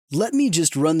"Let me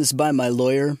just run this by my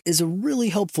lawyer" is a really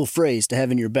helpful phrase to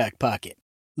have in your back pocket.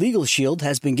 Legal Shield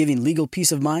has been giving legal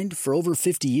peace of mind for over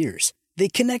 50 years. They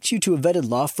connect you to a vetted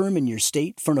law firm in your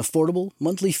state for an affordable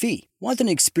monthly fee. Want an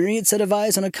experienced set of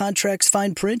eyes on a contract's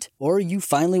fine print? Or you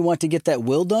finally want to get that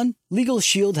will done? Legal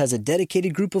Shield has a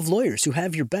dedicated group of lawyers who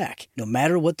have your back, no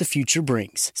matter what the future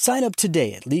brings. Sign up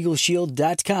today at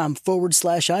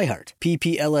LegalShield.com/iHeart.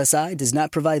 PPLSI does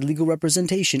not provide legal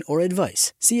representation or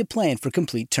advice. See a plan for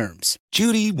complete terms.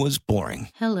 Judy was boring.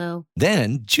 Hello.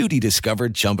 Then Judy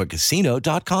discovered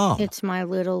ChumbaCasino.com. It's my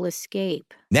little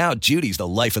escape. Now Judy's the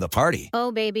life of the party.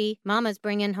 Oh, baby, mama's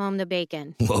bringing home the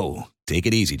bacon. Whoa, take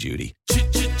it easy, Judy.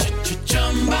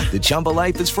 The Chumba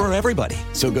life is for everybody.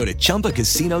 So go to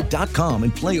ChumbaCasino.com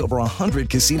and play over 100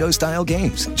 casino-style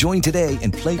games. Join today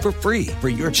and play for free for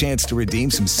your chance to redeem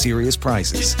some serious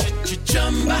prizes.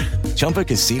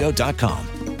 ChumbaCasino.com.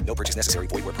 No purchase necessary.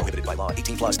 Void where prohibited by law.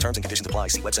 18+ terms and conditions apply.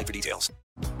 See website for details.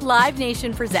 Live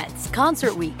Nation presents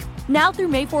Concert Week. Now through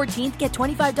May 14th, get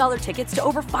 $25 tickets to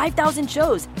over 5,000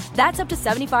 shows. That's up to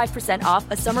 75% off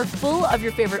a summer full of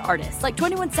your favorite artists like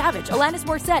 21 Savage, Alanis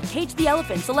Morissette, Cage the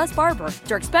Elephant, Celeste Barber,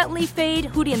 Dierks Bentley, Fade,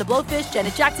 Hootie and the Blowfish,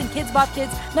 Janet Jackson, Kidz Bop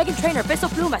Kids, Meghan Trainor, Peso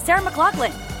Pluma, Sarah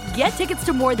McLachlan. Get tickets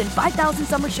to more than 5,000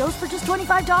 summer shows for just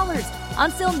 $25.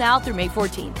 Until now through May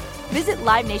 14th. Visit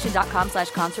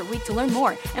LiveNation.com/Concert Week to learn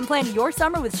more and plan your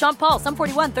summer with Sean Paul, Sum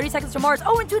 41, 30 Seconds to Mars,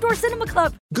 and Two Door Cinema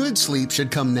Club. Good sleep should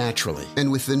come naturally,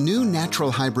 and with the new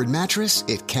Natural Hybrid mattress,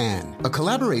 it can. A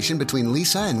collaboration between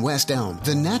Lisa and West Elm,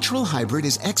 the Natural Hybrid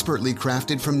is expertly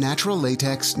crafted from natural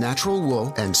latex, natural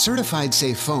wool, and certified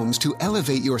safe foams to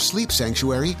elevate your sleep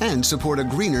sanctuary and support a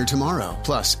greener tomorrow.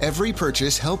 Plus, every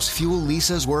purchase helps fuel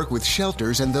Lisa's work with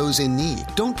shelters and those in need.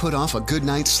 Don't put off a good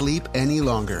night's sleep any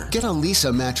longer. Get a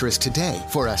Lisa mattress today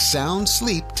for a sound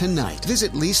sleep tonight.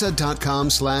 Visit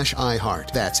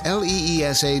lisa.com/iHeart. That's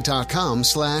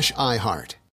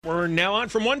LEESA.com/iHeart. We're now on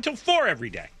from 1 till 4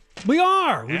 every day. We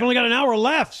are. We've only got an hour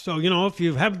left. So, if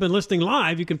you haven't been listening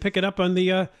live, you can pick it up on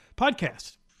the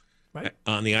podcast. Right?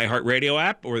 On the iHeartRadio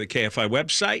app or the KFI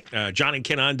website. John and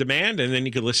Ken on demand, and then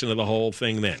you can listen to the whole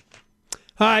thing then.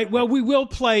 All right. Well, we will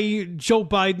play Joe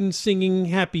Biden singing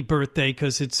Happy Birthday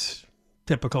because it's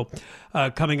typical,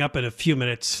 coming up in a few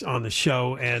minutes on the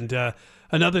show. And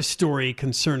another story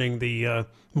concerning the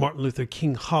Martin Luther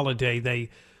King holiday. They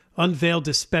unveiled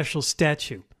a special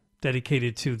statue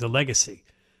dedicated to the legacy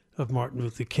of Martin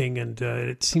Luther King, and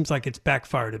it seems like it's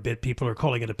backfired a bit. People are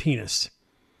calling it a penis.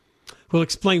 We'll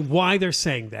explain why they're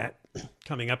saying that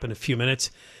coming up in a few minutes.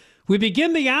 We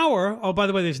begin the hour. Oh, by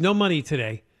the way, there's no money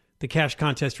today. The cash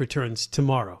contest returns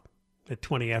tomorrow at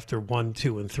 20 after 1,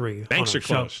 2, and 3. Banks are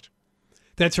closed.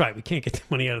 That's right. We can't get the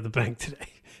money out of the bank today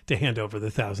to hand over the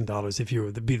 $1,000 if you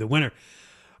were to be the winner.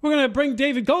 We're going to bring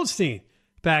David Goldstein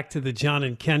back to the John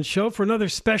and Ken show for another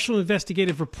special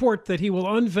investigative report that he will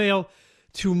unveil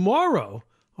tomorrow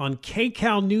on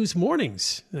KCAL News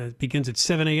Mornings. It begins at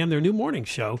 7 a.m., their new morning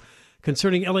show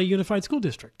concerning LA Unified School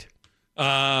District.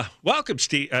 Welcome,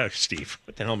 Steve. Steve,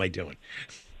 what the hell am I doing?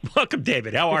 Welcome,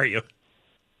 David. How are you?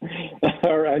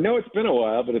 All right. I know it's been a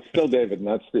while, but it's still David,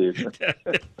 not Steve.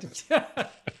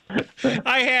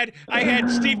 I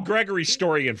had Steve Gregory's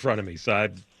story in front of me, so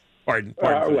pardon.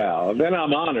 Well, then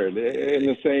I'm honored. In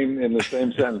the same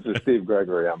sentence as Steve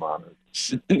Gregory, I'm honored.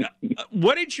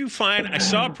 What did you find? I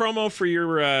saw a promo for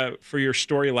your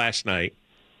story last night.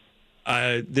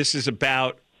 This is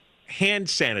about hand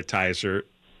sanitizer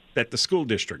that the school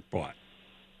district bought.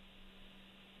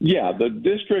 Yeah, the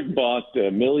district bought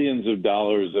millions of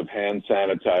dollars of hand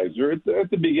sanitizer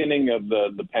at the beginning of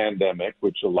the pandemic,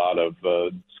 which a lot of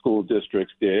school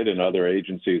districts did and other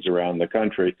agencies around the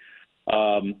country.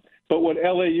 But what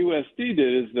LAUSD did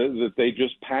is that they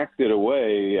just packed it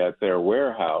away at their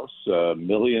warehouse,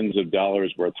 millions of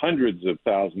dollars worth, hundreds of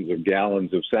thousands of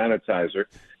gallons of sanitizer.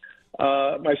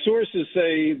 My sources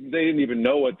say they didn't even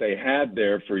know what they had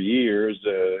there for years.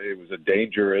 It was a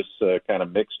dangerous kind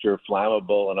of mixture,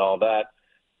 flammable and all that.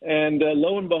 And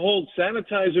lo and behold,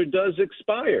 sanitizer does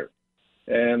expire.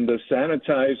 And the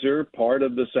sanitizer, part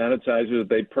of the sanitizer that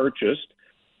they purchased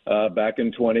back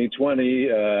in 2020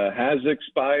 has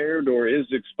expired or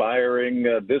is expiring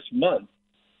this month.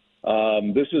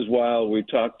 This is while we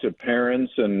talk to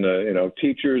parents and,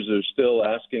 teachers are still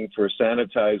asking for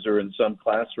sanitizer in some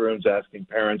classrooms, asking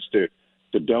parents to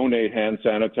donate hand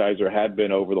sanitizer, had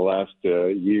been over the last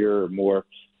year or more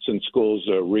since schools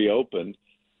reopened.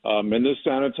 And this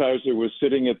sanitizer was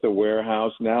sitting at the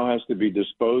warehouse, now has to be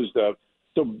disposed of.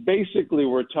 So basically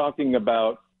we're talking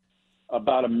about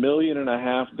 $1.5 million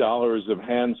of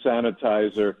hand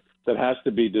sanitizer that has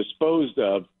to be disposed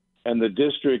of, and the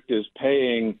district is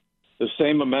paying the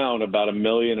same amount, about $1.5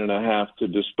 million, to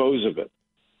dispose of it,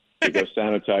 because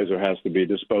sanitizer has to be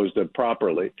disposed of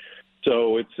properly.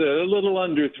 So it's a little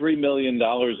under $3 million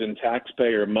in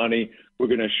taxpayer money. We're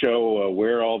going to show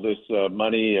where all this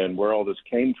money and where all this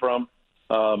came from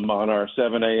on our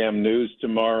 7 a.m. news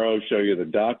tomorrow, show you the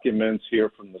documents, hear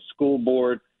from the school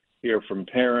board, hear from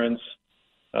parents.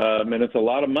 And it's a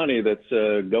lot of money that's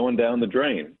going down the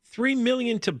drain. $3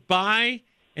 million to buy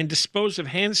and dispose of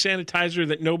hand sanitizer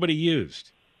that nobody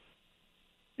used.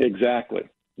 Exactly.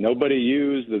 Nobody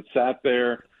used, that sat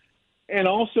there. And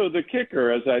also the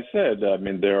kicker, as I said, I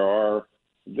mean, there are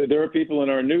people in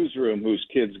our newsroom whose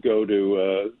kids go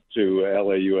to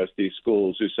LAUSD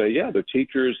schools who say, yeah, the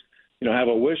teachers, have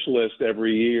a wish list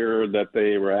every year that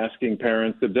they were asking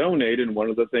parents to donate, and one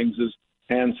of the things is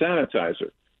hand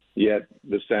sanitizer. Yet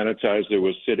the sanitizer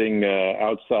was sitting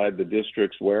outside the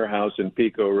district's warehouse in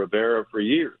Pico Rivera for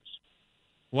years.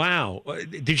 Wow.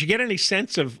 Did you get any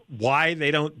sense of why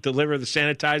they don't deliver the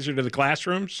sanitizer to the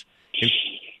classrooms?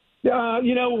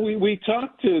 We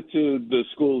talked to the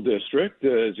school district,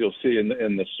 as you'll see in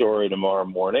the story tomorrow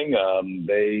morning.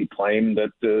 They claim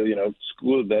that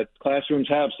that classrooms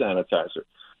have sanitizer.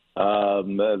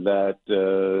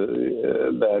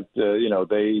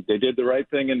 They did the right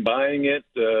thing in buying it,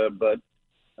 but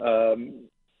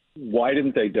why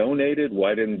didn't they donate it?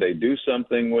 Why didn't they do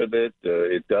something with it?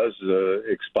 It does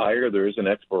expire. There is an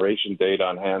expiration date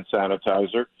on hand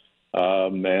sanitizer.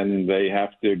 And they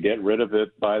have to get rid of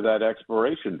it by that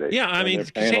expiration date. Yeah, I mean,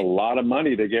 they're paying a lot of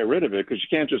money to get rid of it, because you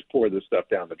can't just pour this stuff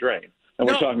down the drain. And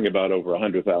we're talking about over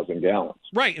 100,000 gallons.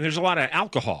 Right, and there's a lot of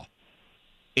alcohol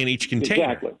in each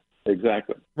container.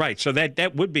 Exactly. Right, so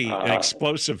that would be an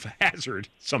explosive hazard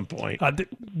at some point.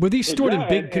 Were these stored in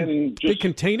big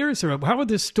containers, or how were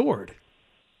they stored?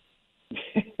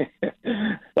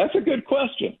 That's a good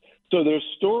question. So they're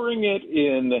storing it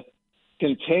in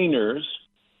containers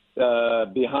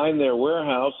behind their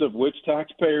warehouse, of which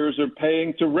taxpayers are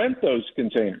paying to rent those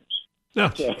containers.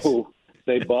 Oh, so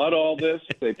they bought all this,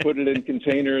 they put it in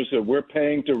containers, so we're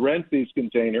paying to rent these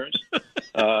containers,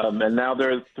 and now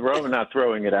they're not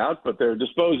throwing it out, but they're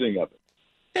disposing of it.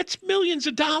 That's millions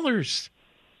of dollars.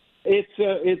 It's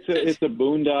a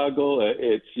boondoggle.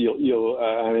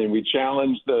 We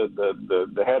challenged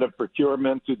the head of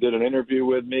procurement, who did an interview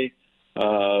with me,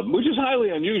 which is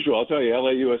highly unusual. I'll tell you,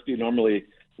 LAUSD normally,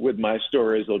 with my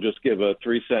stories, they'll just give a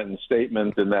 3-sentence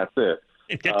statement and that's it.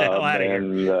 Get the hell out of here.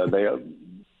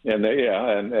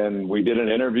 And we did an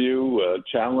interview,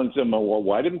 challenged them. Well,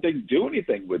 why didn't they do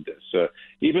anything with this?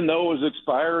 Even though it was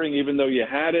expiring, even though you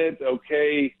had it,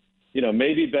 okay,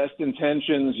 maybe best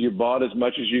intentions. You bought as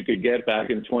much as you could get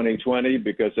back in 2020,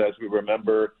 because as we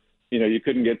remember, you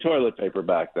couldn't get toilet paper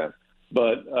back then.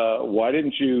 But why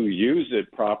didn't you use it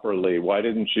properly? Why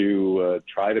didn't you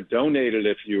try to donate it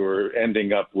if you were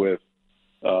ending up with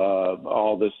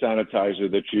all the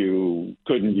sanitizer that you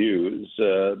couldn't use?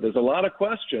 There's a lot of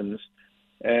questions,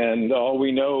 and all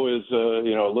we know is, a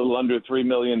little under $3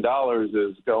 million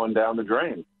is going down the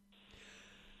drain.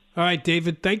 All right,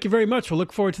 David, thank you very much. We'll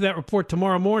look forward to that report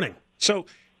tomorrow morning. So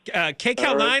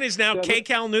KCAL 9 is now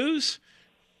KCAL News?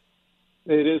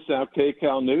 It is now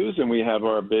KCAL News, and we have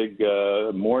our big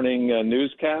morning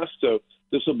newscast. So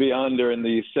this will be on during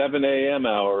the 7 a.m.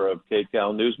 hour of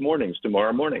KCAL News mornings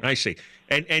tomorrow morning. I see.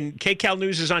 And KCAL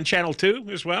News is on Channel 2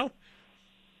 as well?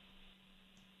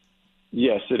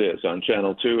 Yes, it is on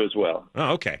Channel 2 as well.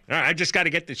 Oh, okay. All right, I just got to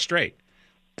get this straight.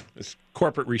 This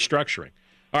corporate restructuring.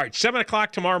 All right, 7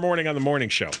 o'clock tomorrow morning on the morning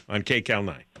show on KCAL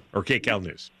 9 or KCAL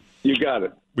News. You got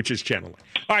it. Which is Channel 9.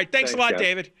 All right, thanks a lot, guys.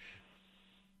 David.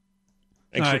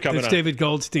 Thanks for coming on. It's David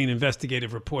Goldstein,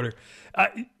 investigative reporter.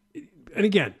 And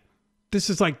again, this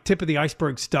is like tip of the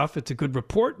iceberg stuff. It's a good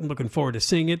report. I'm looking forward to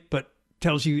seeing it, but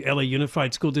tells you LA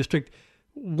Unified School District,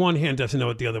 one hand doesn't know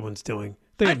what the other one's doing.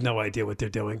 They have no idea what they're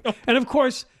doing. Oh. And of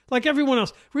course, like everyone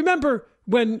else, remember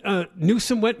when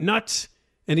Newsom went nuts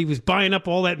and he was buying up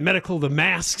all that the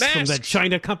masks from that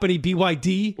China company,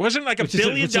 BYD? Wasn't it like $1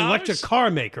 billion? It's an electric car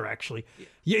maker, actually.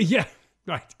 Yeah,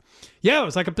 right. Yeah, it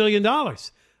was like $1 billion.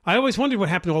 I always wondered what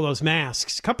happened to all those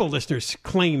masks. A couple of listeners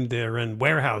claimed they're in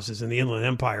warehouses in the Inland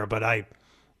Empire, but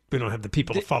we don't have the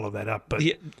people to follow that up. But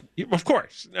of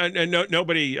course,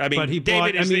 nobody. I mean, but he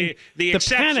David bought, is the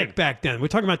exception. Panic back then. We're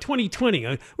talking about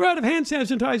 2020. We're out of hand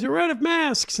sanitizer. We're out of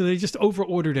masks, and they just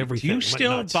over-ordered everything. Do you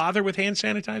still bother with hand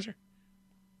sanitizer?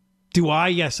 Do I?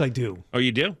 Yes, I do. Oh,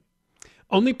 you do?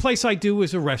 Only place I do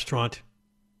is a restaurant.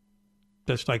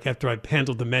 Just like after I've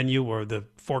handled the menu or the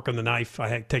fork and the knife,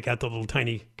 I take out the little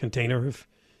tiny container of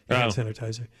hand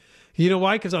sanitizer. You know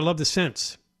why? Because I love the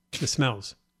scents, the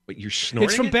smells. But you're snorting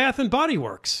It's from it? Bath and Body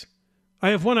Works. I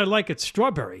have one I like. It's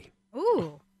strawberry.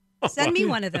 Ooh. Send me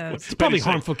one of those. It's probably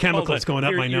harmful chemicals going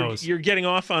up my nose. You're getting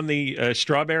off on the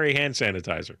strawberry hand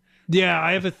sanitizer. Yeah,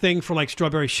 I have a thing for like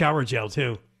strawberry shower gel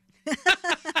too.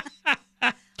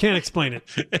 Can't explain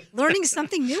it. Learning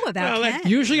something new about Ken.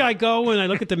 Usually I go and I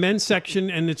look at the men's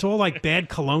section and it's all like bad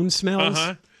cologne smells.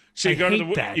 So you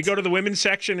I go to the women's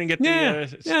section and get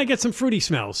I get some fruity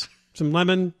smells, some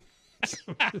lemon.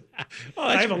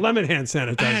 I have a lemon hand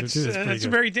sanitizer too. That's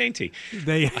very dainty.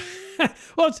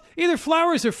 Well, it's either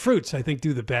flowers or fruits. I think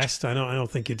do the best. I don't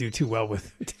think you do too well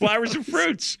with flowers and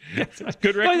fruits.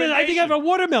 Good recommendation. I think I have a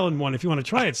watermelon one if you want to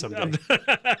try it someday.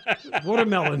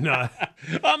 Watermelon.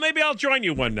 Oh, maybe I'll join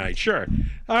you one night. Sure.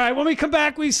 All right. When we come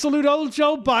back, we salute old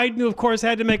Joe Biden, who of course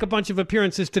had to make a bunch of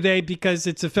appearances today because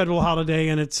it's a federal holiday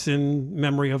and it's in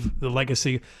memory of the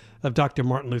legacy of Dr.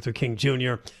 Martin Luther King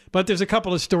Jr. But there's a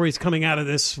couple of stories coming out of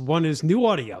this. One is new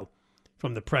audio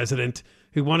from the president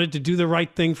who wanted to do the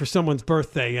right thing for someone's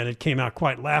birthday, and it came out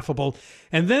quite laughable.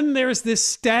 And then there's this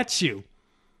statue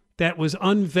that was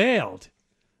unveiled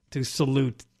to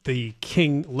salute the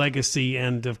King legacy,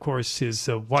 and of course his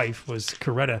wife was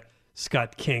Coretta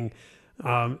Scott King.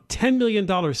 $10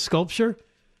 million sculpture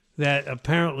that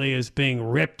apparently is being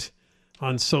ripped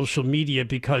on social media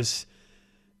because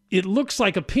it looks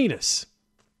like a penis.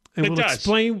 And we'll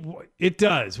explain it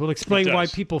does. We'll explain why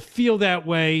people feel that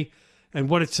way and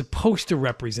what it's supposed to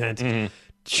represent. Mm-hmm.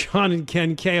 John and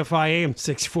Ken, KFI AM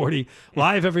 640,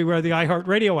 live everywhere, the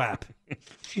iHeartRadio app.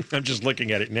 I'm just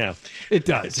looking at it now. It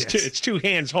does. It's two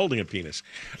hands holding a penis.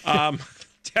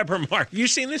 Deborah Mark. You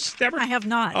seen this, Deborah? I have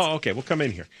not. Oh, okay. We'll come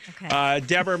in here. Okay.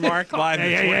 Deborah Mark, live.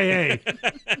 Hey.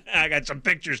 I got some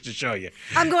pictures to show you.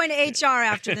 I'm going to HR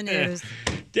after the news.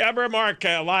 Deborah Mark,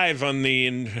 live on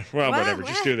the, whatever.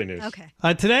 Just do the news. Okay.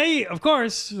 Today, of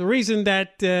course, the reason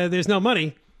that there's no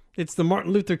money, it's the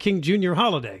Martin Luther King Jr.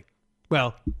 holiday.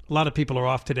 Well, a lot of people are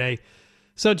off today.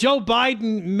 So Joe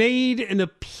Biden made an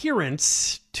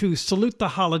appearance to salute the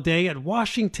holiday at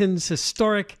Washington's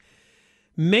historic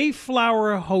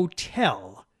Mayflower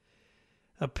Hotel.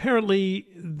 Apparently,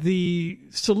 the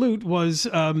salute was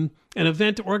an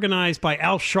event organized by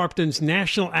Al Sharpton's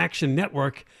National Action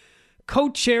Network,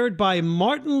 co-chaired by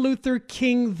Martin Luther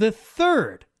King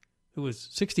III, who was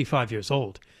 65 years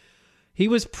old. He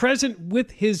was present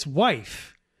with his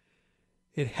wife.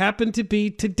 It happened to be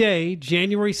today,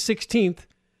 January 16th,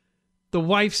 the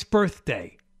wife's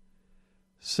birthday.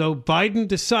 So Biden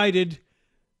decided,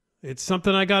 it's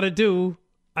something I got to do.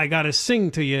 I got to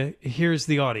sing to you. Here's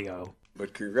the audio.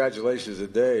 But congratulations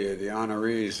today to the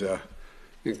honorees,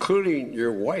 including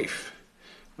your wife,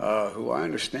 who I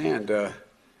understand is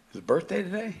birthday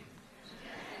today?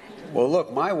 Well,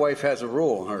 look, my wife has a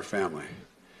rule in her family.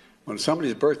 When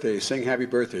somebody's birthday, you sing happy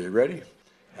birthday. You ready?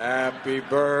 Happy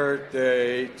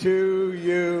birthday to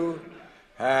you.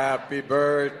 Happy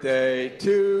birthday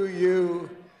to you.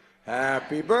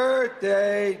 Happy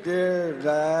birthday, dear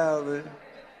Valen.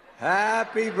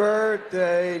 Happy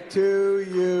birthday to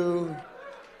you.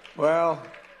 Well,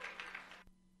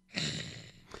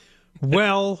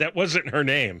 that wasn't her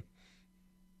name.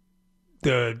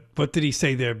 What did he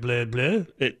say there? Blah blah.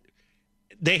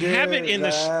 They have it in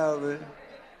the.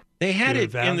 They had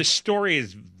it in the story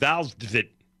as Valsdvit.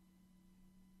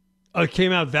 Oh, it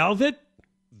came out Valvit?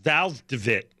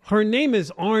 Valsdvit. Her name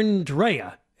is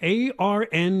Arndrea.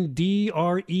 Arndrea.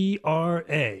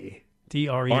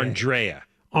 Arndrea.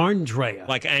 Arndrea.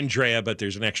 Like Andrea, but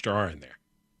there's an extra R in there.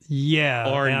 Yeah.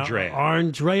 Arndrea.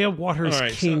 Arndrea Waters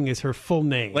King is her full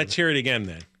name. Let's hear it again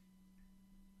then.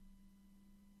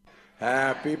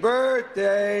 Happy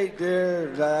birthday,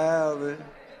 dear Valen.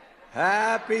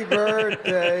 Happy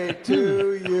birthday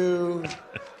to you.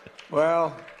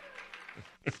 Well,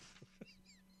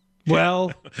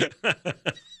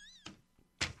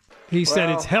 he said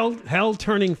it's hell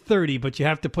turning 30, but you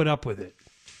have to put up with it.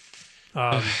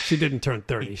 She didn't turn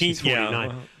 30. She's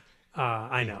 49.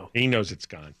 I know. He knows it's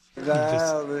gone. He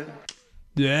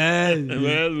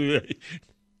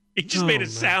just made a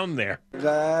sound there.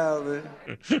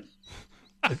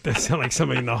 It does sound like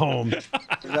somebody in the home.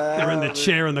 They're in the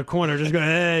chair in the corner just going,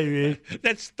 hey.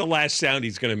 That's the last sound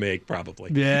he's going to make, probably.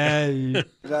 Yeah. And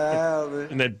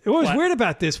then what was weird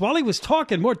about this, while he was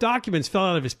talking, more documents fell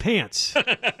out of his pants. I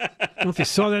don't know if you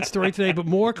saw that story today, but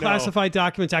more classified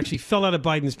documents actually fell out of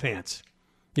Biden's pants.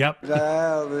 Yep.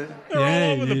 They're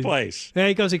all over the place.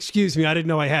 He goes, excuse me, I didn't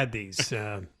know I had these.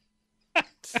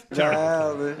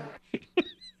 Terrible.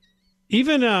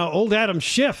 Even old Adam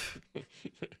Schiff,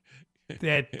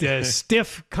 that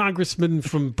stiff congressman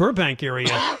from Burbank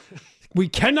area, we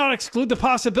cannot exclude the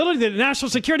possibility that national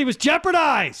security was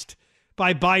jeopardized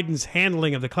by Biden's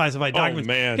handling of the classified documents.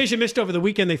 Man. In case you missed over the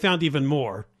weekend, they found even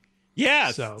more.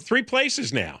 Yeah, So- 3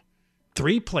 places now.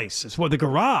 3 places. Well, the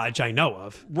garage I know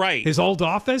of. Right. His old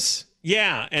office.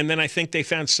 Yeah, and then I think they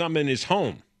found some in his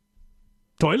home.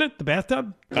 Toilet, the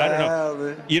bathtub. I don't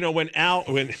know. You know, when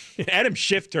Adam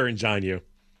Schiff turns on you,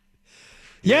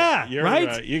 Yeah, you're,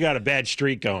 right? you got a bad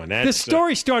streak going. That's, The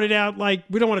story started out like,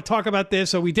 we don't want to talk about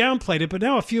this, so we downplayed it, but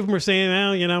now a few of them are saying,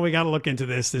 well, you know, we got to look into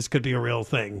this. This could be a real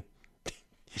thing.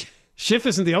 Schiff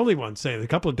isn't the only one saying it. A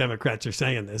couple of Democrats are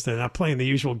saying this. They're not playing the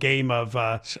usual game of,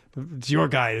 it's your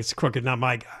guy, it's crooked, not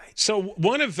my guy. So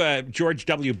one of George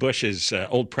W. Bush's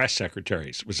old press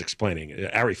secretaries was explaining,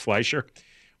 Ari Fleischer,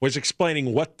 was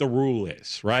explaining what the rule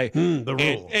is, right? The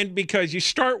rule. And because you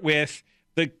start with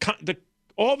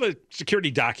all the security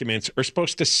documents are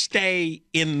supposed to stay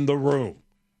in the room,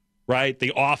 right?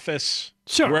 The office,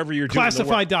 Sure. wherever you're doing the work.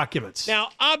 Classified documents. Now,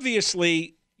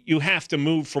 obviously, you have to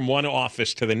move from one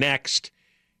office to the next,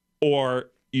 or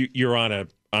you're on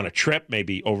a trip,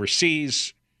 maybe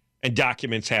overseas, and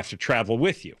documents have to travel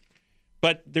with you.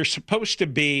 But there's supposed to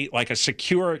be like a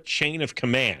secure chain of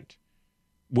command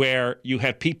where you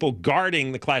have people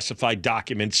guarding the classified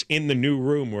documents in the new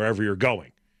room wherever you're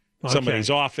going. Okay. Somebody's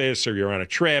office, or you're on a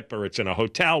trip, or it's in a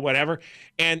hotel, whatever.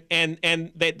 And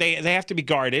they have to be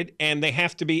guarded, and they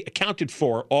have to be accounted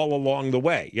for all along the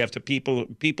way. You have to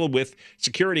people with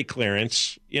security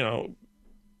clearance, you know,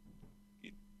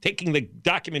 taking the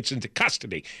documents into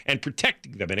custody and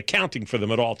protecting them and accounting for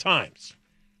them at all times.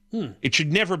 It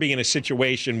should never be in a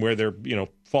situation where they're, you know,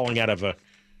 falling out of a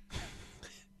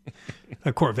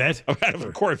Corvette. Out of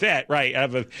a Corvette, right?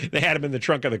 They had him in the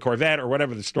trunk of the Corvette or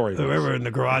whatever the story was. Whoever in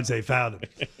the garage they found him.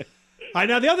 All right,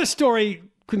 now the other story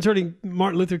concerning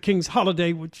Martin Luther King's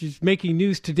holiday, which is making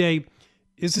news today,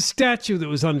 is a statue that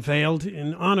was unveiled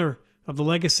in honor of the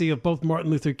legacy of both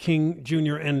Martin Luther King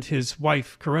Jr. and his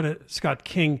wife, Coretta Scott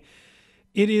King.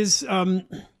 It is,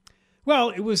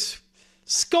 it was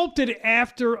sculpted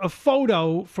after a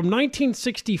photo from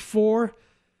 1964.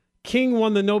 King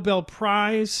won the Nobel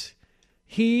Prize.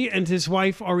 He and his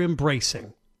wife are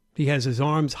embracing. He has his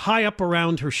arms high up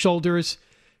around her shoulders.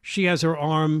 She has her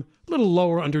arm a little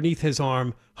lower underneath his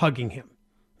arm, hugging him.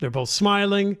 They're both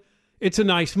smiling. It's a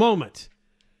nice moment.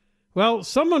 Well,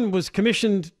 someone was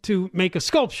commissioned to make a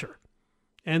sculpture,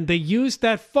 and they used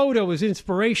that photo as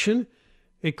inspiration.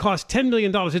 It cost $10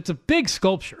 million. It's a big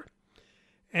sculpture.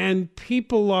 And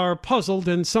people are puzzled,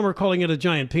 and some are calling it a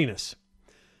giant penis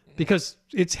because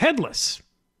it's headless.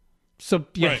 So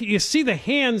you see the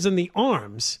hands and the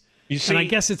arms, and I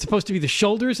guess it's supposed to be the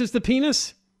shoulders is the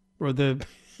penis, or the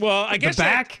I guess the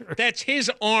back. That's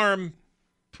his arm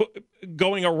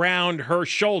going around her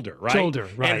shoulder, right? Shoulder,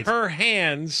 right? And her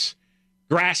hands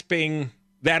grasping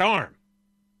that arm.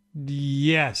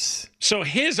 Yes. So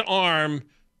his arm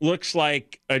looks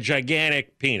like a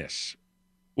gigantic penis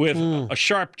with a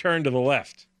sharp turn to the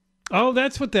left. Oh,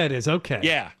 that's what that is. Okay.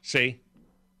 Yeah. See.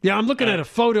 Yeah, I'm looking at a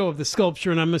photo of the sculpture,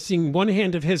 and I'm seeing one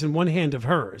hand of his and one hand of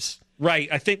hers. Right.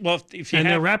 I think. Well, if you and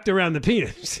they're wrapped around the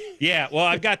penis. Yeah. Well,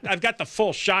 I've got the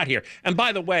full shot here. And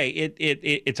by the way,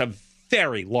 it's a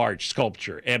very large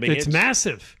sculpture. I mean, it's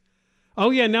massive.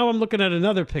 Oh yeah. Now I'm looking at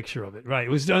another picture of it. Right.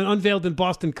 It was unveiled in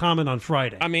Boston Common on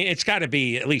Friday. I mean, it's got to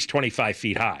be at least 25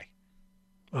 feet high.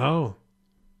 Oh.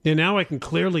 Yeah, now I can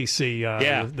clearly see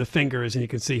the fingers, and you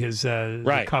can see his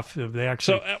the cuff. They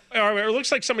actually. So it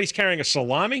looks like somebody's carrying a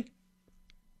salami.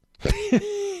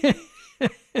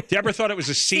 Deborah thought it was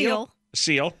a seal.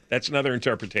 Seal. That's another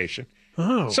interpretation.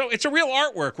 Oh. So it's a real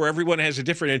artwork where everyone has a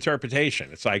different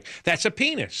interpretation. It's like, that's a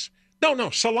penis.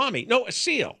 No, salami. No, a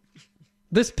seal.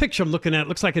 This picture I'm looking at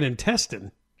looks like an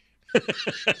intestine.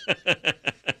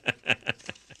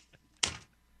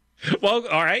 Well,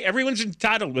 all right. Everyone's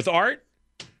entitled with art.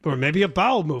 Or maybe a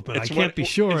bowel movement. I can't be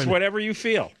sure. It's whatever you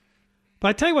feel. But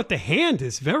I tell you what, the hand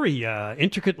is very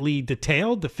intricately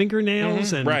detailed. The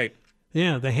fingernails and right.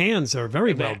 Yeah, the hands are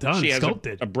very well done, she has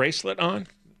sculpted. A bracelet on.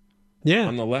 Yeah,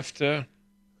 on the left.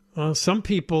 Some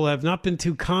people have not been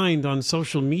too kind on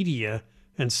social media,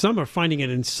 and some are finding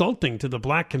it insulting to the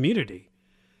black community.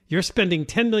 You're spending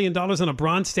 $10 million on a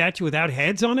bronze statue without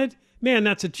heads on it? Man,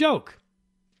 that's a joke,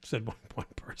 said one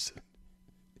person.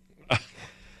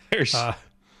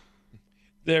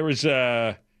 There was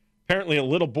apparently a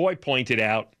little boy pointed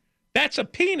out, that's a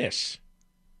penis.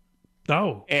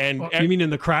 Oh, and you mean in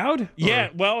the crowd? Yeah.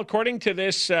 Or? Well, according to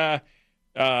this,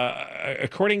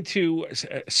 according to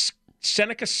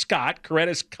Seneca Scott,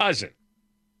 Coretta's cousin,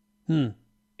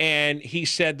 and he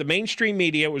said the mainstream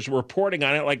media was reporting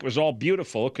on it like it was all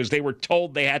beautiful because they were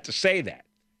told they had to say that.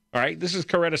 All right, this is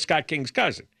Coretta Scott King's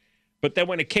cousin. But then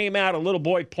when it came out, a little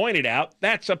boy pointed out,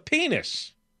 that's a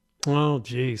penis. Oh,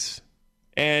 jeez.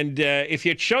 And if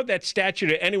you showed that statue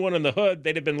to anyone in the hood,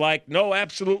 they'd have been like, no,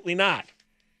 absolutely not.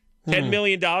 $10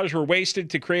 million were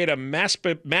wasted to create a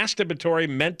masturbatory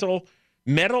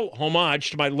metal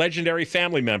homage to my legendary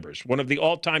family members, one of the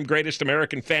all-time greatest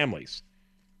American families.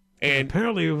 And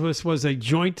apparently this was a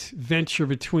joint venture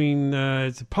between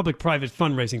it's a public-private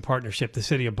fundraising partnership, the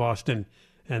city of Boston,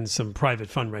 and some private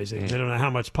fundraising. They don't know how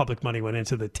much public money went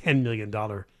into the $10 million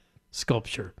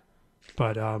sculpture.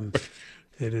 But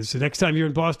it is the next time you're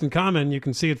in Boston Common, you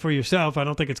can see it for yourself. I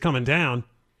don't think it's coming down.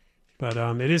 But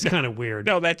it is kind of weird.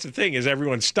 No, that's the thing, is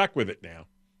everyone's stuck with it now.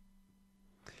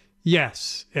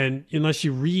 Yes, and unless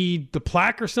you read the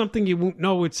plaque or something, you won't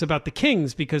know it's about the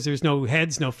kings because there's no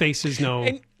heads, no faces, no...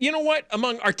 And you know what?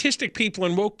 Among artistic people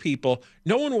and woke people,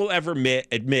 no one will ever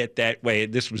admit that,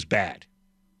 wait, this was bad.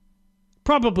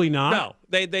 Probably not. No,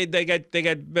 they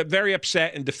get very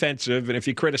upset and defensive, and if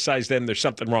you criticize them, there's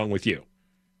something wrong with you.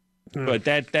 But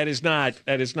that is not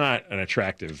an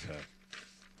attractive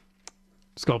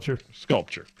sculpture,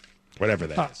 whatever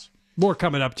that is. More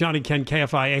coming up. John and Ken,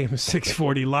 KFI AM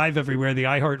 640, live everywhere, the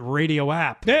iHeart Radio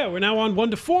app. Yeah, we're now on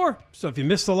 1 to 4. So if you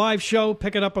missed the live show,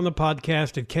 pick it up on the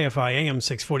podcast at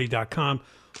KFIAM640.com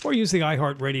or use the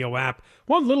iHeart Radio app.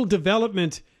 One little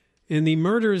development in the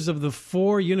murders of the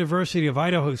 4 University of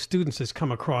Idaho students has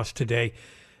come across today.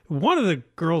 One of the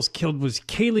girls killed was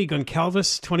Kaylee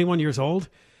Goncalves, 21 years old.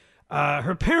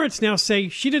 Her parents now say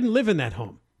she didn't live in that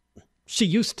home. She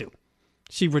used to.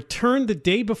 She returned the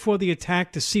day before the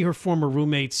attack to see her former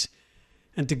roommates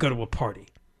and to go to a party.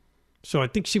 So I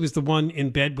think she was the one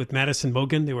in bed with Madison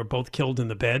Mogen. They were both killed in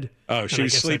the bed. Oh, she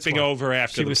was sleeping over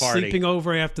after the party. She was sleeping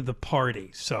over after the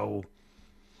party. So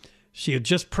she had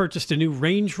just purchased a new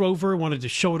Range Rover, wanted to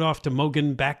show it off to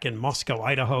Mogen back in Moscow,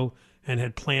 Idaho, and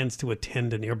had plans to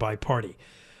attend a nearby party.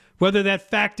 Whether that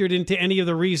factored into any of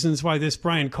the reasons why this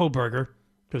Brian Kohberger,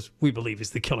 because we believe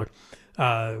he's the killer,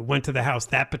 went to the house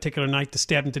that particular night to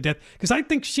stab him to death. Because I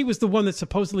think she was the one that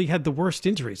supposedly had the worst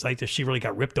injuries. Like, she really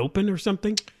got ripped open or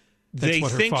something. That's they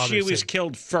what her think father she was said.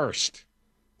 killed first.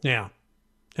 Yeah.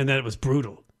 And that it was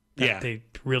brutal. Yeah. They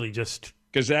really just...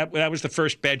 Because that was the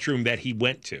first bedroom that he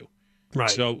went to. Right.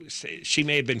 So she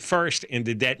may have been first, and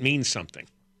did that mean something?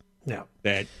 Yeah.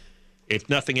 That if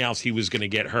nothing else, he was going to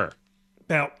get her.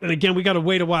 Well, and again, we got to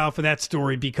wait a while for that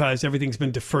story because everything's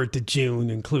been deferred to June,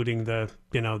 including the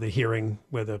hearing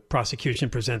where the prosecution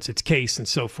presents its case and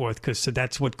so forth. Because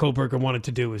that's what Kohberger wanted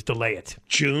to do, is delay it.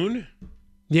 June?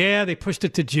 Yeah, they pushed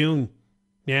it to June.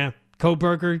 Yeah,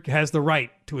 Kohberger has the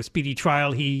right to a speedy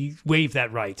trial. He waived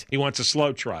that right. He wants a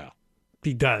slow trial.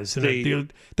 He does.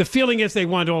 And the feeling is they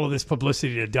want all of this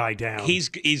publicity to die down. He's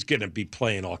going to be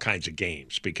playing all kinds of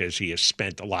games because he has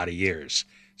spent a lot of years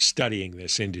studying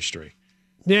this industry.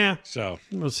 Yeah. So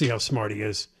we'll see how smart he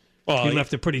is. Well, he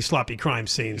left a pretty sloppy crime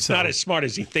scene. He's not as smart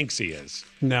as he thinks he is.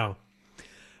 No.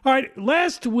 All right.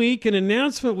 Last week, an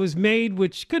announcement was made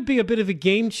which could be a bit of a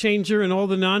game changer in all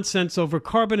the nonsense over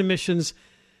carbon emissions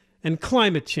and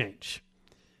climate change.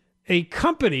 A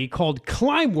company called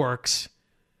Climeworks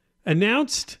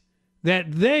announced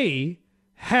that they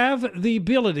have the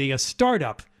ability, a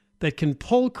startup, that can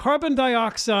pull carbon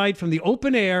dioxide from the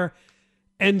open air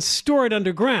and store it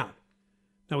underground.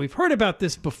 Now, we've heard about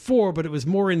this before, but it was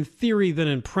more in theory than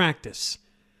in practice.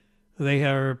 They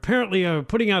are apparently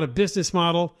putting out a business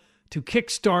model to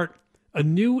kickstart a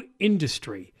new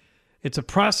industry. It's a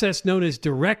process known as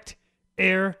direct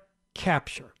air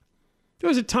capture. There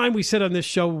was a time we said on this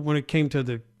show when it came to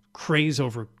the craze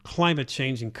over climate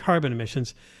change and carbon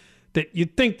emissions that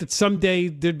you'd think that someday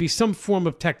there'd be some form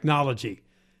of technology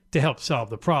to help solve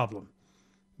the problem.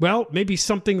 Well, maybe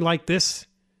something like this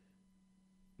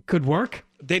could work.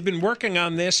 They've been working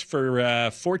on this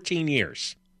for 14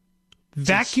 years.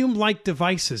 Vacuum-like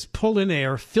devices pull in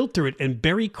air, filter it, and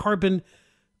bury carbon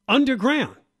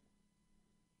underground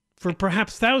for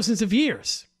perhaps thousands of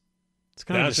years. It's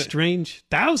kind of a strange...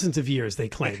 Thousands of years, they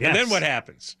claim. Yes. And then what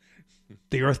happens?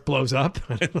 The earth blows up.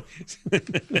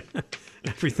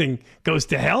 Everything goes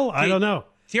to hell. I don't know.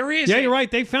 There is. Yeah, you're right.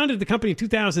 They founded the company in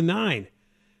 2009,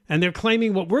 and they're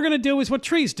claiming what we're going to do is what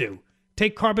trees do.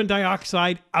 Take carbon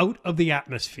dioxide out of the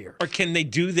atmosphere. Or can they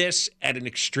do this at an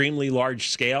extremely large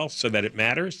scale so that it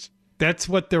matters? That's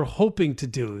what they're hoping to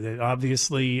do. They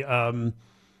obviously,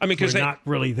 because they're not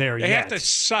really there yet.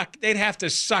 They'd have to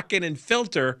suck in and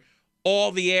filter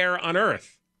all the air on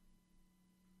Earth.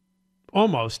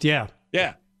 Almost, yeah.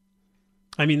 Yeah.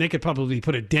 I mean, they could probably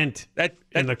put a dent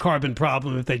in the carbon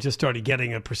problem if they just started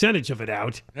getting a percentage of it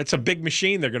out. That's a big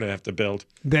machine they're going to have to build.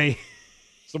 It's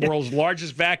the world's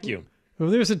largest vacuum. Well,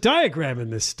 there's a diagram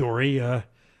in this story.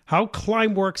 How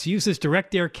Climeworks uses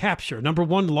direct air capture. Number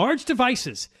one, large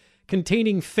devices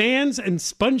containing fans and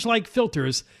sponge-like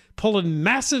filters pull in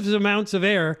massive amounts of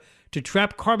air to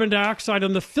trap carbon dioxide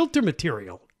on the filter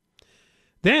material.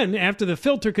 Then, after the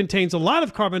filter contains a lot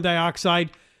of carbon dioxide,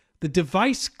 the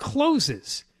device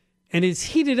closes and is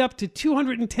heated up to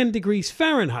 210 degrees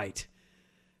Fahrenheit.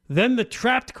 Then the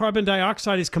trapped carbon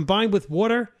dioxide is combined with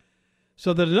water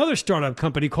so that another startup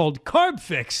company called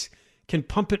CarbFix can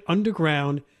pump it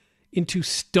underground into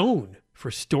stone for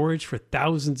storage for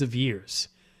thousands of years.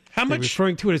 How much? They're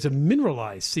referring to it as a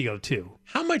mineralized CO2.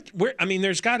 How much? Where? I mean,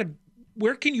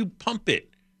 where can you pump it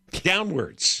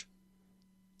downwards?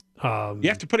 You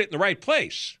have to put it in the right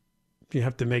place. You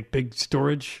have to make big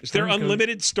storage. Is there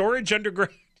unlimited storage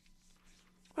underground?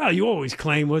 Well, you always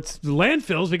claim what's the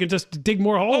landfills. We can just dig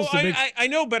more holes. I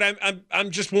know, but I'm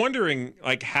just wondering,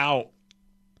 like, how.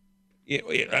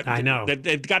 I know that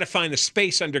they've got to find the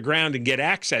space underground and get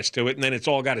access to it, and then it's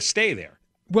all got to stay there.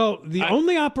 Well, the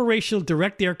only operational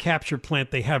direct air capture plant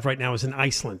they have right now is in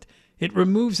Iceland. It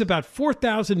removes about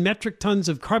 4,000 metric tons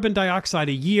of carbon dioxide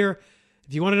a year.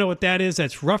 If you want to know what that is,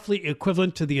 that's roughly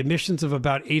equivalent to the emissions of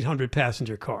about 800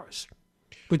 passenger cars,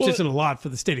 which isn't a lot for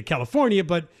the state of California,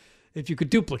 but if you could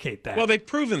duplicate that. Well, they've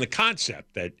proven the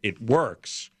concept that it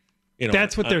works.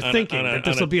 That's what they're thinking, that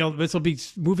this will be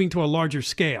moving to a larger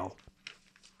scale.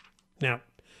 Now,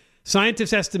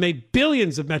 scientists estimate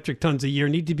billions of metric tons a year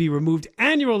need to be removed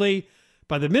annually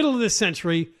by the middle of this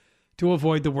century to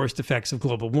avoid the worst effects of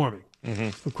global warming.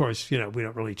 Mm-hmm. Of course, we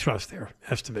don't really trust their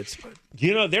estimates. But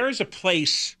there is a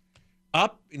place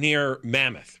up near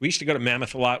Mammoth. We used to go to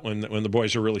Mammoth a lot when the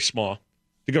boys were really small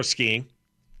to go skiing.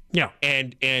 Yeah,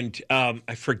 and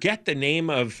I forget the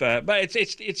name of, but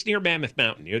it's near Mammoth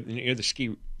Mountain, near the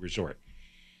ski resort.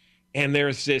 And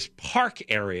there's this park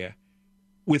area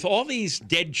with all these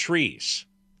dead trees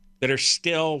that are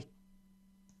still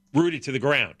rooted to the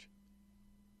ground.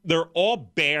 They're all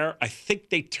bare. I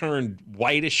think they turned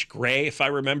whitish gray, if I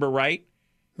remember right.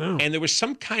 Oh. And there was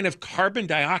some kind of carbon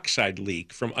dioxide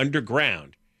leak from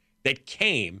underground that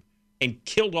came and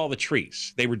killed all the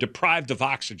trees. They were deprived of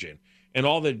oxygen, and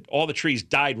all the trees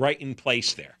died right in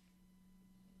place there.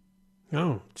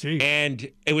 Oh, gee.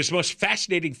 And it was the most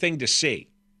fascinating thing to see.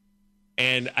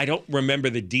 And I don't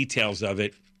remember the details of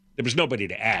it. There was nobody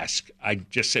to ask. I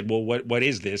just said, well, what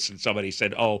is this? And somebody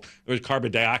said, oh, there was a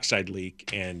carbon dioxide leak,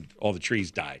 and all the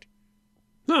trees died.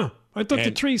 No, I thought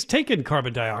the trees taken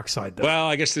carbon dioxide, though. Well,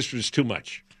 I guess this was too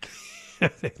much.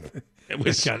 It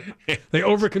was they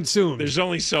overconsumed. There's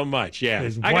only so much, yeah.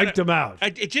 They wiped them out.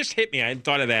 It just hit me. I hadn't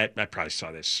thought of that. I probably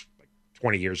saw this like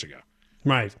 20 years ago.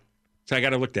 Right. So I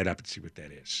got to look that up and see what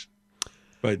that is.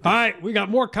 But all right, we got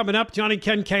more coming up. Johnny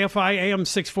Ken, KFI, AM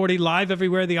 640, live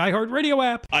everywhere, the iHeartRadio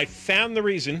app. I found the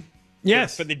reason.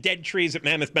 Yes. For the dead trees at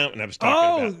Mammoth Mountain I was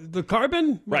talking about. Oh, the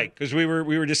carbon? Right, because we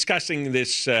were discussing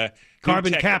this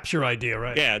carbon capture idea,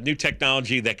 right? Yeah, new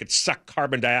technology that could suck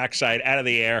carbon dioxide out of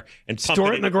the air and pump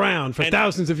store it in the ground for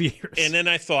thousands of years. And then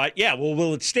I thought,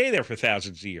 will it stay there for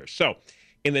thousands of years? So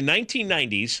in the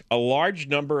 1990s, a large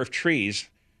number of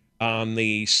trees on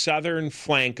the southern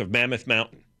flank of Mammoth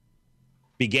Mountain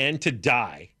began to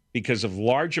die because of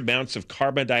large amounts of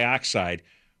carbon dioxide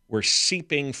were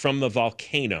seeping from the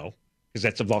volcano, because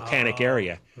that's a volcanic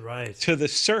area, right, to the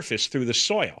surface through the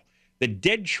soil. The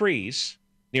dead trees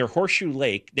near Horseshoe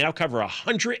Lake now cover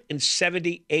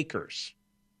 170 acres.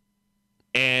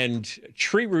 And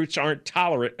tree roots aren't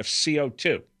tolerant of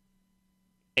CO2.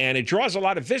 And it draws a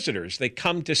lot of visitors. They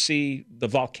come to see the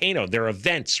volcano. There are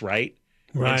vents, right?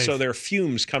 Right. And so there are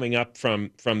fumes coming up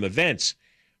from the vents.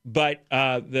 But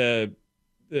the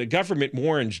government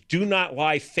warns, do not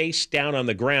lie face down on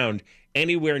the ground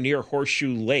anywhere near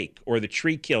Horseshoe Lake or the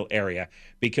tree kill area,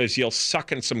 because you'll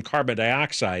suck in some carbon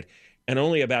dioxide, and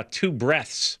only about 2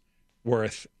 breaths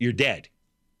worth, you're dead.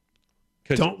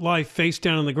 Don't lie face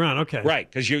down on the ground. Okay. Right,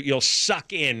 because you'll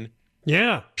suck in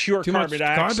pure too carbon much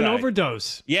dioxide. Carbon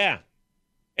overdose. Yeah.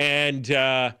 And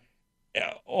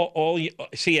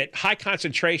see, at high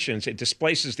concentrations, it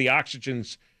displaces the oxygen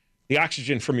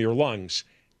from your lungs.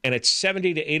 And at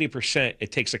 70 to 80%,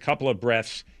 it takes a couple of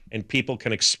breaths, and people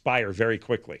can expire very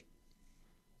quickly.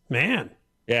 Man.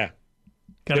 Yeah.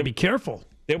 Got to be careful.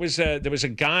 There was a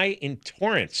guy in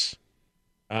Torrance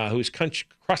who was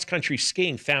cross-country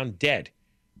skiing, found dead.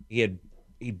 He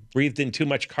breathed in too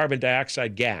much carbon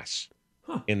dioxide gas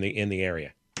in the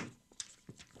area.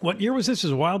 What year was this?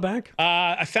 Is a while back?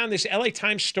 I found this LA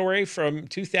Times story from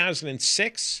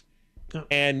 2006,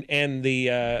 and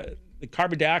the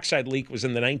carbon dioxide leak was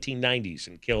in the 1990s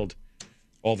and killed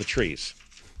all the trees.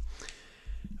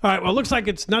 All right, well, it looks like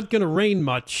it's not going to rain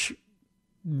much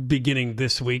beginning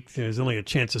this week. There's only a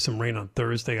chance of some rain on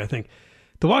Thursday, I think.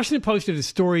 The Washington Post did a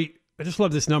story. I just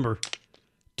love this number.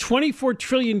 24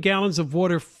 trillion gallons of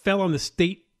water fell on the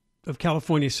state of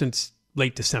California since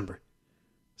late December.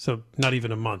 So not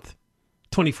even a month.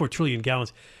 24 trillion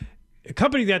gallons. A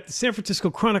company that the San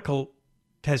Francisco Chronicle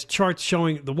has charts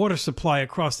showing the water supply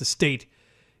across the state.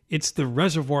 It's the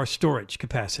reservoir storage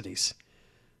capacities.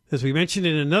 As we mentioned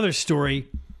in another story,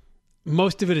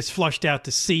 most of it is flushed out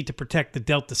to sea to protect the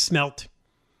Delta smelt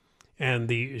and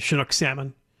the Chinook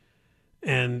salmon.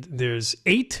 And there's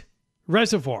 8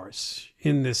 reservoirs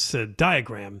in this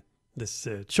diagram, this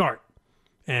chart.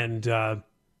 And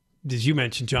as you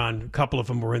mentioned, John, a couple of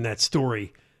them were in that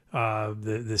story.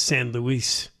 The San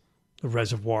Luis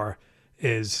reservoir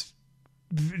it's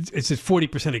at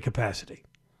 40% of capacity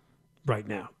right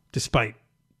now, despite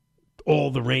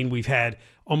all the rain we've had.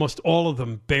 Almost all of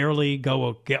them barely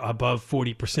go above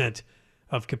 40%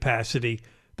 of capacity.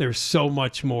 There's so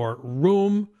much more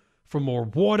room for more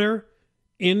water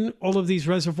in all of these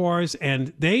reservoirs,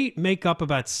 and they make up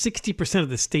about 60% of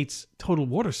the state's total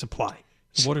water supply,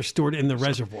 water stored in the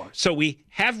reservoirs. So we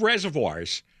have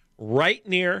reservoirs right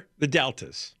near the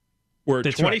deltas where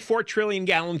That's 24 trillion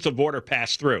gallons of water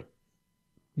pass through.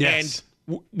 Yes.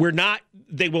 And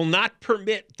they will not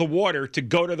permit the water to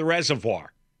go to the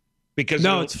reservoir. Because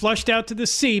it's flushed out to the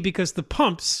sea because the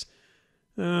pumps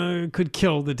could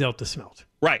kill the Delta smelt.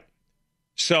 Right.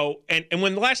 So, and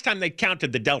when the last time they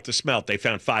counted the Delta smelt, they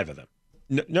found 5 of them.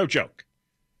 No joke.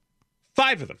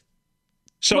 5 of them.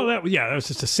 So that was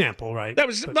just a sample, right? That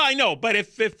was, I know, but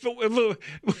if it's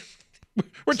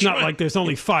not like there's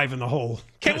only 5 in the whole.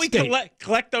 Can we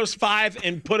collect those 5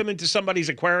 and put them into somebody's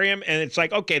aquarium, and it's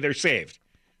like, okay, they're saved.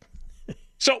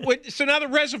 So now the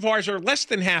reservoirs are less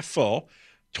than half full.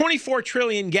 24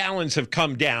 trillion gallons have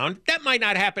come down. That might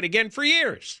not happen again for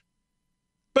years.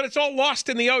 But it's all lost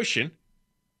in the ocean.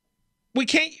 We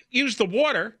can't use the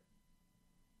water.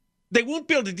 They won't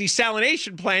build a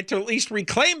desalination plant to at least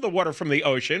reclaim the water from the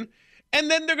ocean.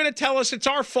 And then they're going to tell us it's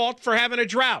our fault for having a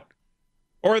drought.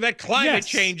 Or that climate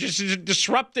change is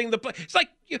disrupting the... It's like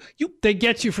you... They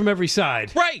get you from every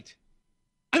side. Right.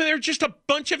 I mean, they're just a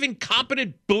bunch of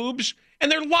incompetent boobs,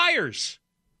 and they're liars.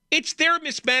 It's their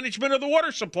mismanagement of the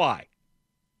water supply.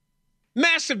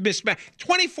 Massive mismanagement.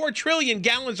 24 trillion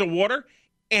gallons of water,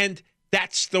 and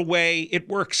that's the way it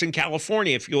works in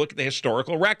California if you look at the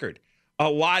historical record.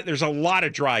 There's a lot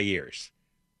of dry years.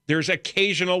 There's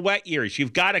occasional wet years.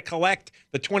 You've got to collect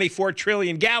the 24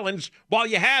 trillion gallons while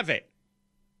you have it.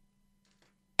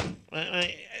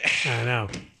 I know.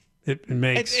 It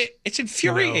makes it's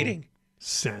infuriating. No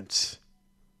sense.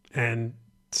 And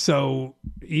so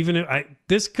even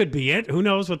this could be it. Who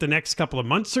knows what the next couple of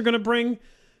months are going to bring?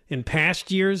 In past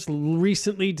years,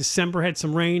 recently, December had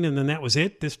some rain, and then that was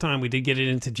it. This time we did get it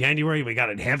into January. We got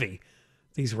it heavy.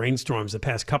 These rainstorms, the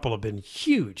past couple have been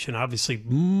huge and obviously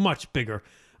much bigger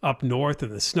up north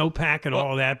and the snowpack and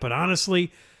all of that. But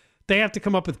honestly, they have to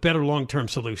come up with better long-term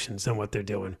solutions than what they're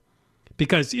doing.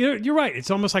 Because you're right.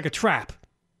 It's almost like a trap.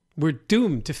 We're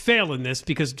doomed to fail in this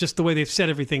because just the way they've set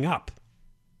everything up.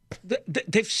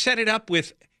 They've set it up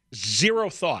with zero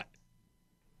thought.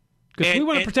 Because we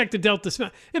want to protect the Delta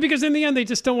smelt. Yeah, because in the end, they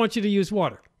just don't want you to use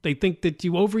water. They think that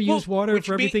you overuse water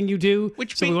for everything you do.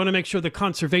 So we want to make sure the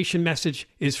conservation message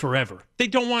is forever. They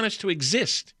don't want us to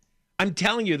exist. I'm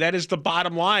telling you, that is the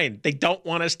bottom line. They don't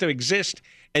want us to exist,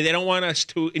 and they don't want us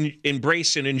to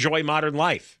embrace and enjoy modern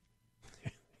life.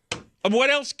 What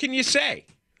else can you say?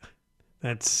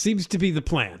 That seems to be the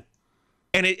plan.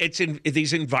 And it's in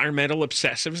these environmental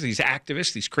obsessives, these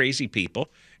activists, these crazy people,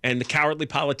 and the cowardly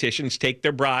politicians take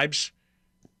their bribes,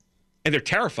 and they're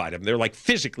terrified of them. They're like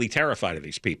physically terrified of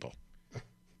these people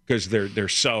because they're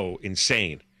so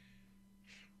insane.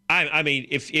 I mean,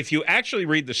 if you actually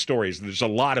read the stories, there's a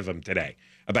lot of them today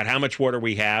about how much water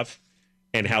we have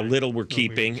and how little we're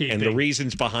keeping and the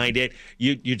reasons behind it.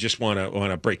 You just want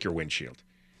to break your windshield.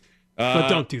 But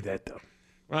don't do that, though.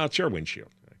 Well, it's your windshield.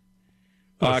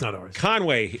 It's not ours.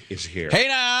 Conway is here. Hey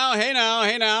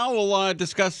now. We'll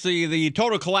discuss the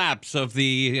total collapse of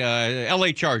the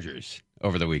L.A. Chargers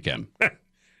over the weekend.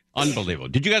 Unbelievable.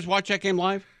 Did you guys watch that game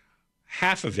live?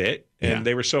 Half of it, and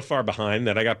they were so far behind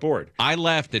that I got bored. I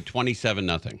left at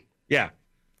 27-0. Yeah.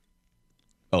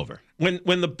 Over.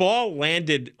 When the ball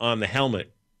landed on the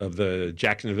helmet of the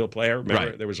Jacksonville player,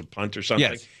 remember there was a punt or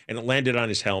something, and it landed on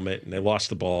his helmet, and they lost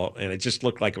the ball, and it just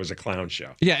looked like it was a clown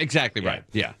show. Yeah, exactly right.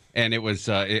 Yeah, and it was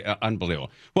unbelievable.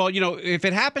 Well, if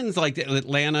it happens like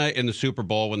Atlanta in the Super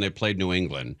Bowl when they played New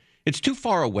England, it's too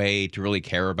far away to really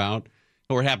care about.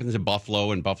 or it happens in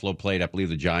Buffalo, and Buffalo played, I believe,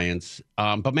 the Giants.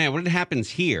 But, man, when it happens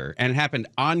here, and it happened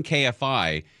on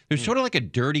KFI, there's sort of like a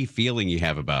dirty feeling you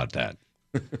have about that.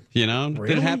 You know? Really?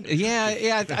 Did it happen?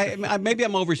 Yeah. Maybe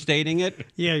I'm overstating it.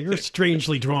 Yeah, you're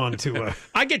strangely drawn to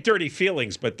I get dirty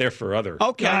feelings, but they're for other.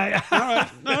 Okay. All right.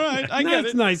 I get That's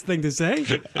it. a nice thing to say.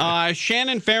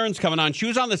 Shannon Farron's coming on. She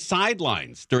was on the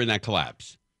sidelines during that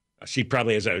collapse. She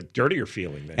probably has a dirtier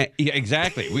feeling then. Yeah,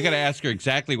 exactly. We got to ask her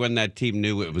exactly when that team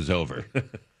knew it was over.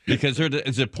 Because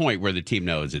there's a point where the team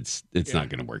knows it's not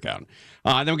going to work out.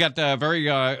 Then we got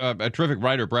a terrific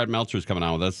writer, Brad Meltzer, is coming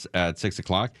on with us at 6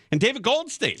 o'clock. And David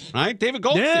Goldstein, right? David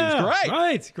Goldstein's great.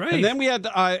 Right, great. And then we had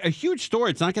a huge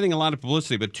story. It's not getting a lot of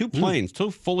publicity, but two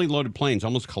fully loaded planes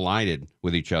almost collided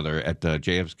with each other at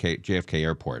JFK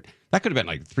Airport. That could have been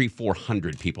like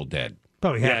 300-400 people dead.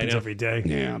 Probably happens every day.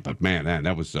 Yeah, but man,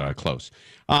 that was close.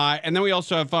 And then we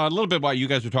also have a little bit about you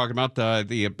guys were talking about.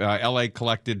 The L.A.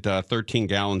 collected 13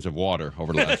 gallons of water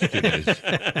over the last 2 days.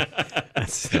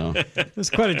 It's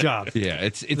quite a job. Yeah,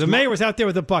 it's the mayor was out there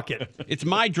with a bucket. It's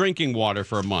my drinking water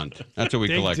for a month. That's what we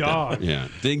collected. Dog. Yeah,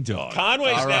 Ding Dog.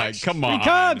 Conway's all right, next. come on.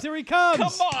 Here he comes.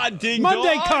 Come on, Ding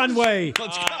Monday, Dog. Conway.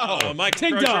 Let's go. Mike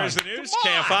Ding Crozier Dog. is the news.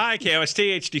 KFI,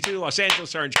 KOST, HD2, Los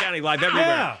Angeles, Orange County, live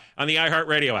everywhere on the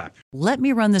iHeartRadio app. Let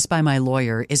me run this by my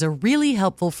lawyer is a really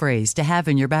helpful phrase to have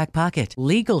in your back pocket.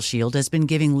 Legal Shield has been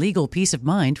giving legal peace of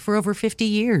mind for over 50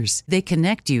 years. They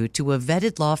connect you to a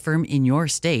vetted law firm in your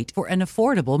state for an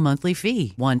affordable monthly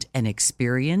fee. Want an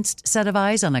experienced set of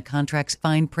eyes on a contract's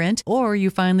fine print? Or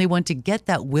you finally want to get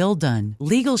that will done?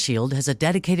 Legal Shield has a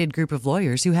dedicated group of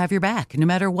lawyers who have your back, no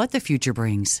matter what the future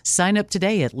brings. Sign up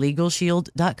today at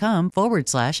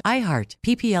LegalShield.com/iHeart.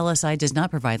 PPLSI does not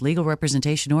provide legal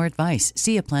representation or advice.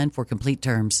 See a plan for complete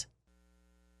terms.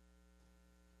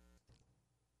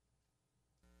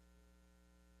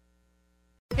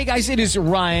 Hey guys, it is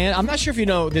Ryan. I'm not sure if you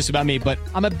know this about me, but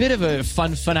I'm a bit of a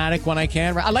fun fanatic when I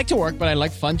can. I like to work, but I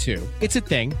like fun too. It's a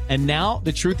thing. And now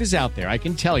the truth is out there. I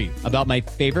can tell you about my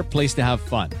favorite place to have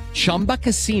fun. Chumba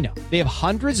Casino. They have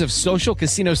hundreds of social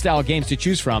casino style games to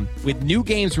choose from with new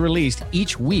games released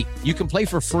each week. You can play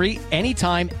for free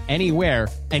anytime, anywhere.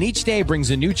 And each day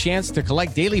brings a new chance to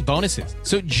collect daily bonuses.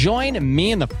 So join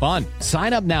me in the fun.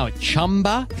 Sign up now at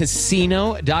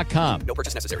ChumbaCasino.com. No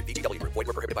purchase necessary. VGW Group. Void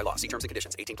where prohibited by law. See terms and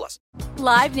conditions. 18+.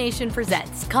 Live Nation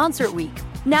presents Concert Week.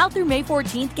 Now through May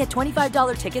 14th, get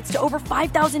 $25 tickets to over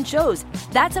 5,000 shows.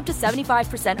 That's up to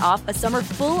 75% off a summer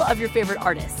full of your favorite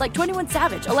artists like 21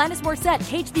 Savage, Alanis Morissette,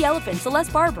 Cage the Elephant,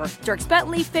 Celeste Barber, Dierks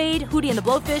Bentley, Fade, Hootie and the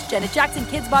Blowfish, Janet Jackson,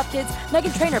 Kidz Bop Kids,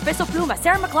 Meghan Trainor, Peso Pluma,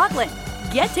 Sarah McLachlan.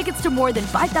 Get tickets to more than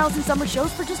 5,000 summer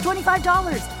shows for just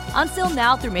 $25. Until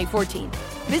now through May 14th.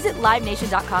 Visit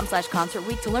LiveNation.com/Concert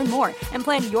Week to learn more and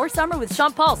plan your summer with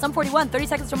Sean Paul, Sum 41, 30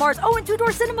 Seconds to Mars, and Two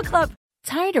Door Cinema Club.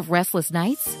 Tired of restless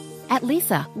nights? At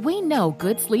Leesa, we know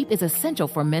good sleep is essential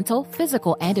for mental,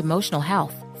 physical, and emotional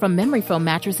health. From memory foam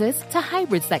mattresses to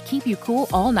hybrids that keep you cool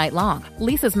all night long,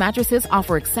 Leesa's mattresses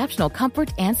offer exceptional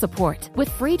comfort and support with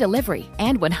free delivery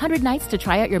and 100 nights to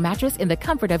try out your mattress in the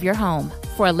comfort of your home.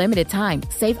 For a limited time,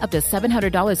 save up to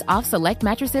 $700 off select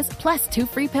mattresses plus 2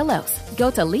 free pillows. Go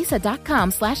to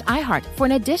Leesa.com/iHeart for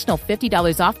an additional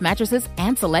 $50 off mattresses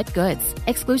and select goods.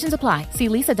 Exclusions apply. See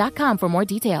Leesa.com for more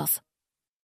details.